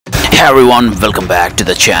Hey everyone, welcome back to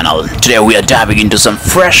the channel. Today we are diving into some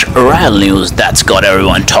fresh royal news that's got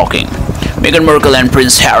everyone talking. Meghan Markle and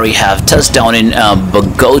Prince Harry have touched down in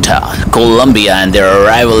Bogotá, Colombia, and their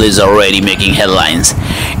arrival is already making headlines.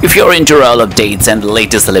 If you're into royal updates and the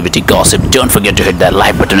latest celebrity gossip, don't forget to hit that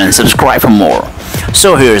like button and subscribe for more.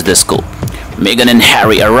 So here's the scoop. Meghan and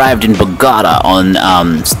Harry arrived in Bogotá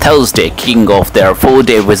on Thursday, kicking off their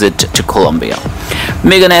 4-day visit to Colombia.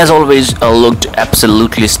 Meghan has always looked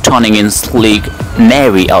absolutely stunning in sleek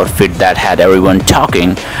navy outfit that had everyone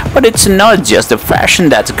talking, but it's not just the fashion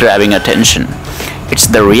that's grabbing attention. It's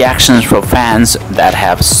the reactions from fans that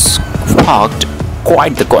have sparked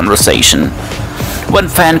quite the conversation. One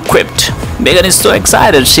fan quipped, "Meghan is so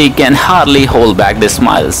excited she can hardly hold back the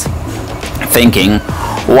smiles," thinking,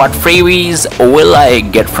 "What freebies will I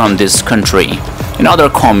get from this country?" Another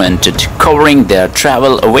commented, "Covering their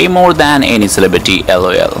travel way more than any celebrity,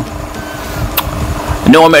 LOL.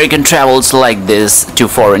 No American travels like this to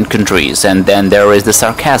foreign countries." And then there is the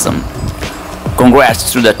sarcasm.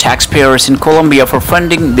 "Congrats to the taxpayers in Colombia for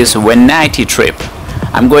funding this one-nighty trip.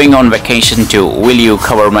 I'm going on vacation too. Will you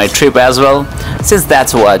cover my trip as well? Since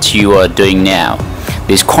that's what you are doing now."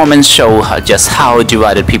 These comments show just how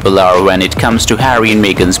divided people are when it comes to Harry and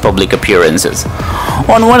Meghan's public appearances.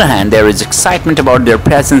 On one hand, there is excitement about their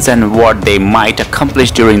presence and what they might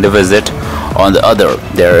accomplish during the visit. On the other,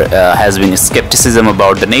 there has been skepticism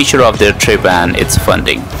about the nature of their trip and its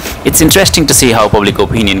funding. It's interesting to see how public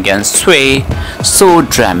opinion can sway so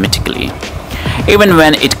dramatically, even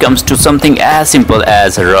when it comes to something as simple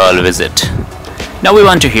as a royal visit. Now we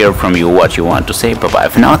want to hear from you what you want to say. Bye bye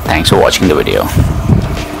for now. Thanks for watching the video.